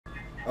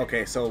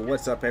Okay, so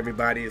what's up,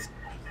 everybody? It's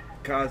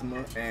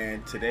Cosmo,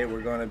 and today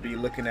we're going to be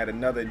looking at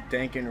another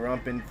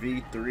Danganronpa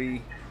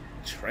V3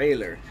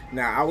 trailer.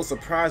 Now, I was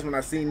surprised when I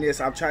seen this.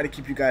 I'll try to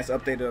keep you guys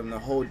updated on the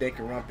whole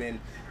Danganronpa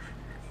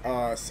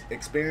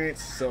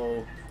experience.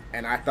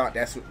 And I thought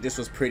this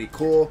was pretty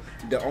cool.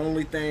 The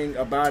only thing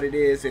about it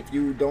is, if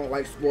you don't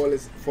like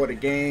spoilers for the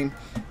game,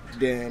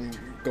 then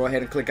go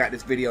ahead and click out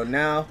this video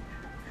now.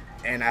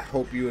 And I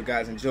hope you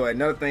guys enjoy.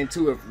 Another thing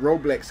too, if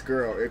Roblox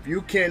girl, if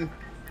you can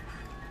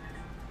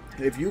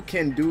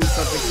do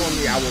something for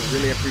me, I would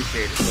really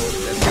appreciate it. So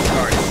let's get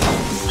started.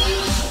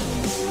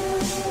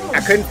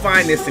 I couldn't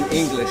find this in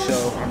English,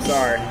 so I'm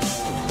sorry.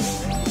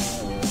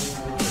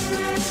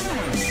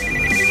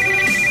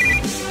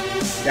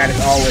 That is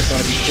always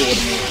going to be cool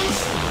to me.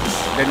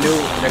 The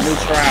new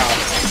trial.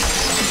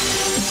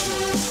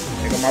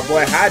 There go my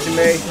boy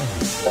Hajime.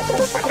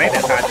 I think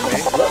that's Hajime.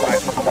 Looks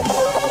like him.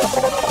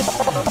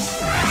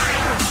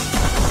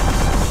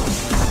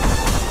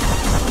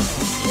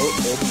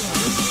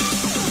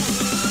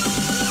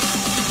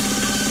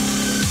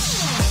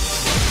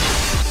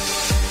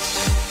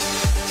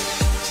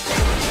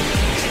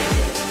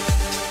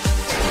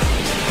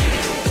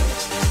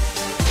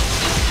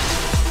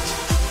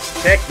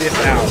 Check this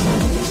out.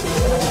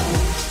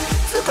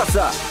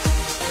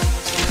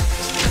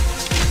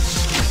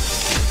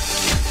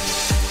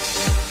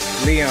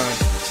 Leon.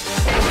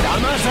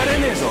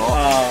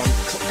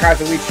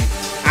 Kazuichi.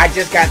 I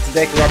just got to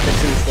Danganronpa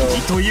too, so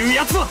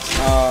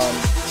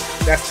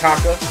that's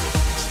Taka.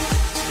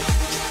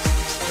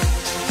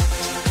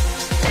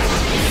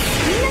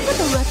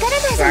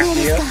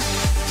 Sakia.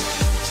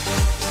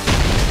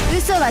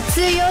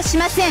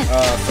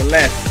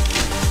 Celeste.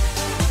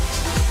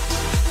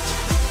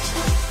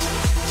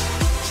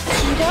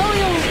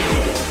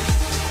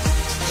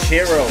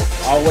 Shiro,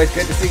 always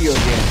good to see you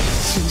again.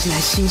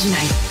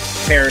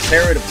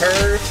 Terra the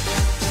Purge.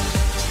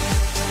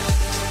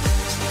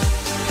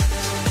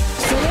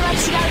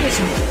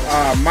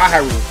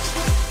 Maharu.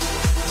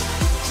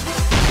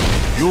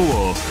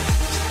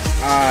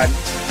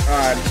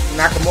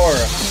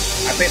 Nakamura.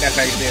 I think that's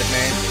how you say his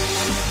name.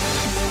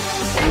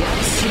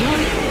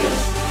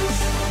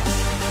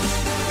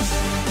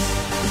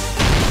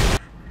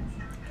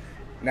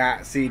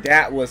 Now, see,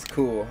 that was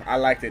cool. I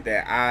liked it.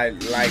 I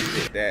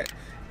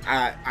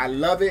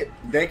love it.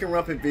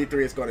 Danganronpa V3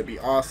 is going to be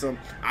awesome.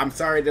 I'm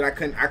sorry that I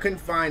couldn't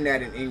find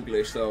that in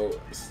English.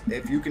 So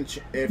if you can,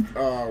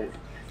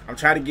 I'm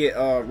trying to get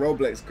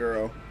Roblox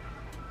girl.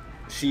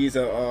 She's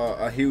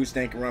a huge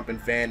Danganronpa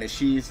fan, and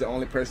she's the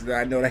only person that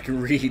I know that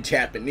can read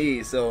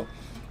Japanese. So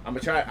I'm gonna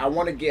try. I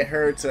want to get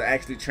her to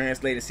actually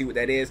translate and see what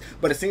that is.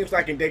 But it seems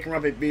like in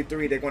Danganronpa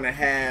V3 they're gonna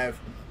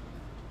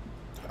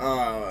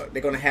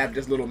have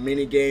this little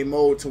mini game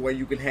mode to where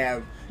you can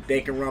have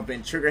Danganronpa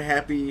and trigger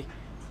happy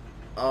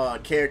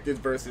characters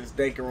versus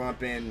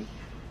Danganronpa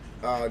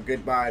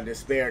Goodbye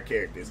Despair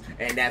characters,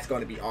 and that's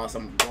going to be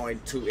awesome. I'm going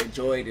to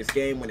enjoy this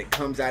game when it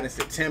comes out in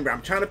September.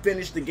 I'm trying to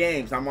finish the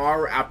games. I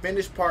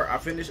finished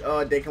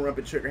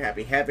Danganronpa Trigger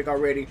Happy Havoc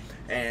already,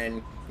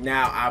 and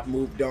now I've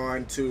moved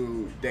on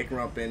to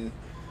Danganronpa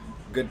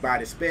Goodbye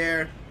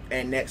Despair,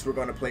 and next we're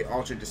going to play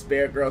Ultra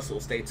Despair Girl, so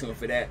stay tuned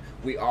for that.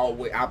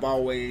 I've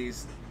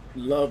always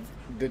loved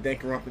the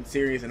Danganronpa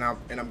series, and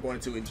I'm going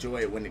to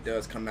enjoy it when it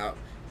does come out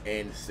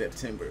in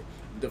September.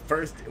 The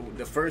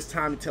first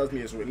time it tells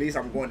me it's released,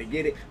 I'm going to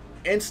get it,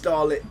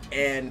 install it,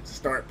 and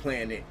start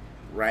playing it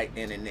right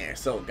in and there.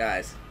 So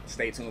guys,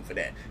 stay tuned for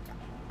that.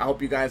 I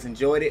hope you guys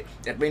enjoyed it.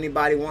 If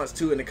anybody wants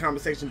to, in the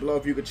comment section below,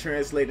 if you could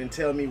translate and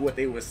tell me what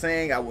they were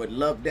saying, I would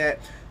love that.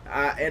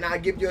 And I'll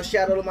give you a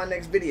shout out on my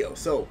next video.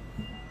 So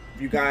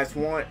if you guys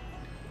want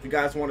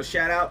a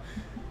shout out,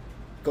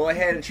 go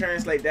ahead and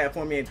translate that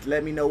for me and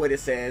let me know what it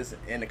says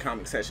in the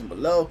comment section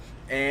below,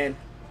 and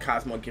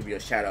Cosmo give you a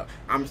shout out.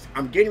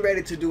 I'm getting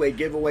ready to do a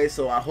giveaway,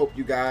 so I hope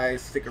you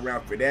guys stick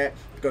around for that.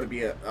 It's going to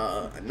be a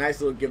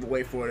nice little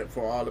giveaway for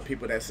all the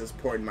people that's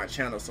supporting my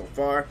channel so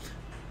far,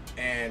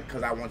 and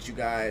because I want you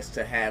guys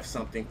to have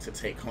something to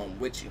take home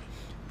with you.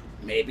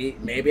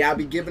 Maybe I'll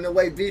be giving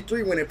away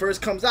V3 when it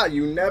first comes out.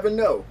 You never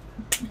know.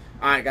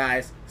 Alright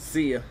guys,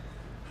 see ya.